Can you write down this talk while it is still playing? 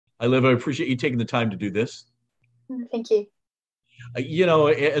Liv, I appreciate you taking the time to do this. Thank you.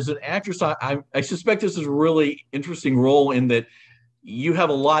 As an actress, I suspect this is a really interesting role in that you have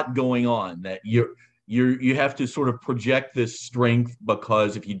a lot going on. That you have to sort of project this strength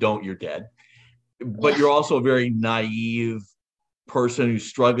because if you don't, you're dead. But Yeah. you're also a very naive person who's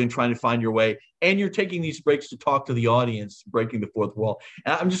struggling, trying to find your way, and you're taking these breaks to talk to the audience, breaking the fourth wall.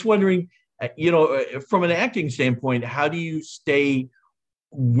 And I'm just wondering, from an acting standpoint, how do you stay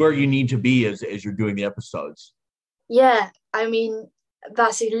where you need to be as you're doing the episodes? Yeah, I mean,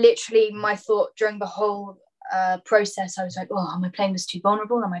 that's literally my thought during the whole process. I was like, oh, am I playing this too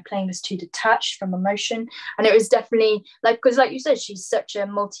vulnerable? Am I playing this too detached from emotion? And it was definitely like, because like you said, she's such a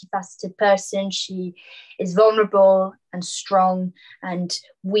multifaceted person. She is vulnerable and strong and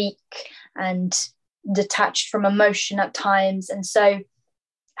weak and detached from emotion at times. And so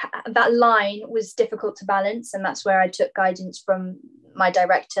that line was difficult to balance, and that's where I took guidance from my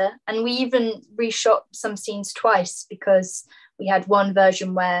director. And we even reshot some scenes twice because we had one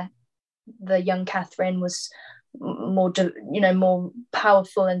version where the young Catherine was more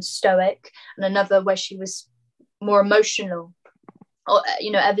powerful and stoic, and another where she was more emotional, or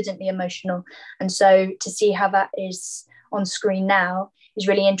evidently emotional. And so to see how that is on screen now is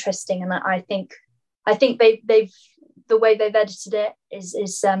really interesting. And I think they've the way they've edited it is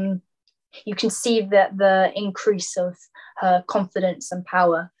you can see that the increase of her confidence and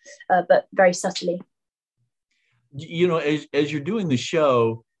power, but very subtly. As you're doing the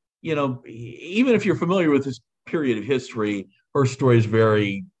show, even if you're familiar with this period of history, her story is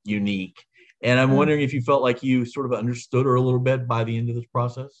very unique. And I'm wondering if you felt like you sort of understood her a little bit by the end of this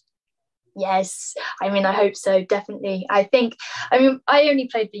process. Yes, I mean, I hope so, definitely. I only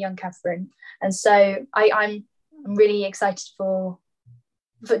played the young Catherine, and so I'm really excited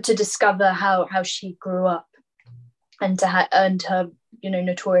to discover how she grew up and to earned her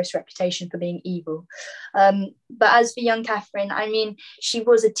notorious reputation for being evil. But as for young Catherine, I mean, she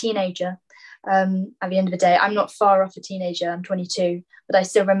was a teenager. At the end of the day, I'm not far off a teenager. I'm 22, but I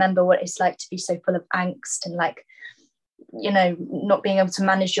still remember what it's like to be so full of angst and not being able to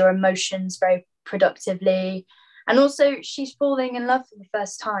manage your emotions very productively. And also she's falling in love for the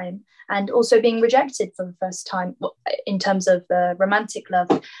first time, and also being rejected for the first time in terms of romantic love.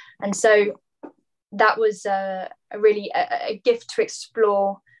 And so that was really a gift to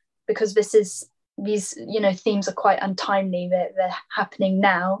explore, because these themes are quite untimely. They're happening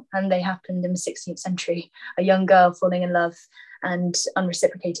now, and they happened in the 16th century. A young girl falling in love and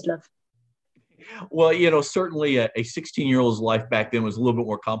unreciprocated love. Well, certainly a 16-year-old's life back then was a little bit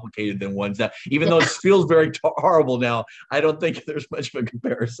more complicated than one's now. Even though it feels very horrible now, I don't think there's much of a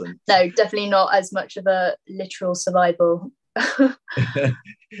comparison. No, definitely not as much of a literal survival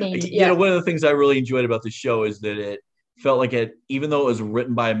need. Yeah. One of the things I really enjoyed about the show is that it felt like even though it was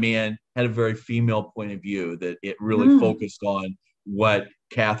written by a man, had a very female point of view, that it really focused on what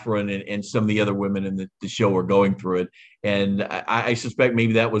Catherine and some of the other women in the show were going through it. And I suspect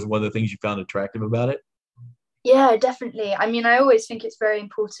maybe that was one of the things you found attractive about it. Yeah, definitely. I mean, I always think it's very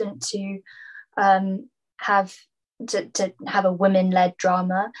important to have a women-led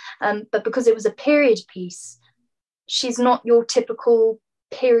drama, but because it was a period piece, she's not your typical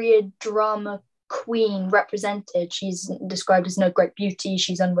period drama queen represented. She's described as no great beauty,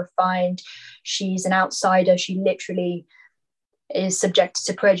 she's unrefined, she's an outsider, she literally is subjected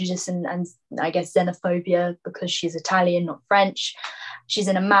to prejudice and I guess xenophobia because she's Italian, not French. She's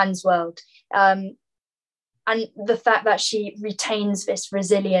in a man's world. And the fact that she retains this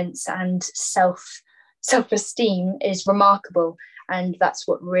resilience and self-esteem is remarkable. And that's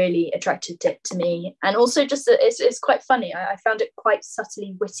what really attracted it to me. And also just it's quite funny. I found it quite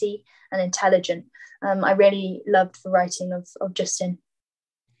subtly witty and intelligent. I really loved the writing of Justin.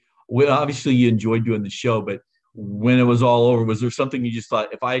 Well, obviously you enjoyed doing the show, but when it was all over, was there something you just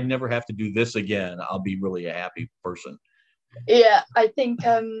thought, if I never have to do this again, I'll be really a happy person? Yeah, I think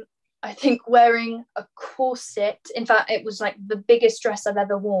wearing a corset, in fact, it was like the biggest dress I've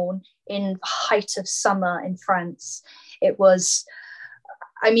ever worn in the height of summer in France. It was,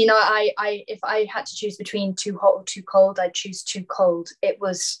 I mean, I if I had to choose between too hot or too cold, I'd choose too cold. It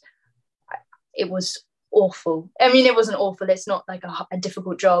was awful. I mean, it wasn't awful. It's not like a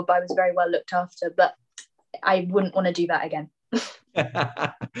difficult job. I was very well looked after, but I wouldn't want to do that again.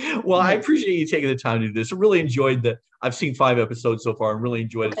 Well, I appreciate you taking the time to do this. I really enjoyed I've seen 5 episodes so far and really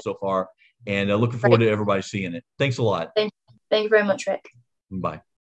enjoyed it so far. And looking forward to everybody seeing it. Thanks a lot. Thank you very much, Rick. Bye.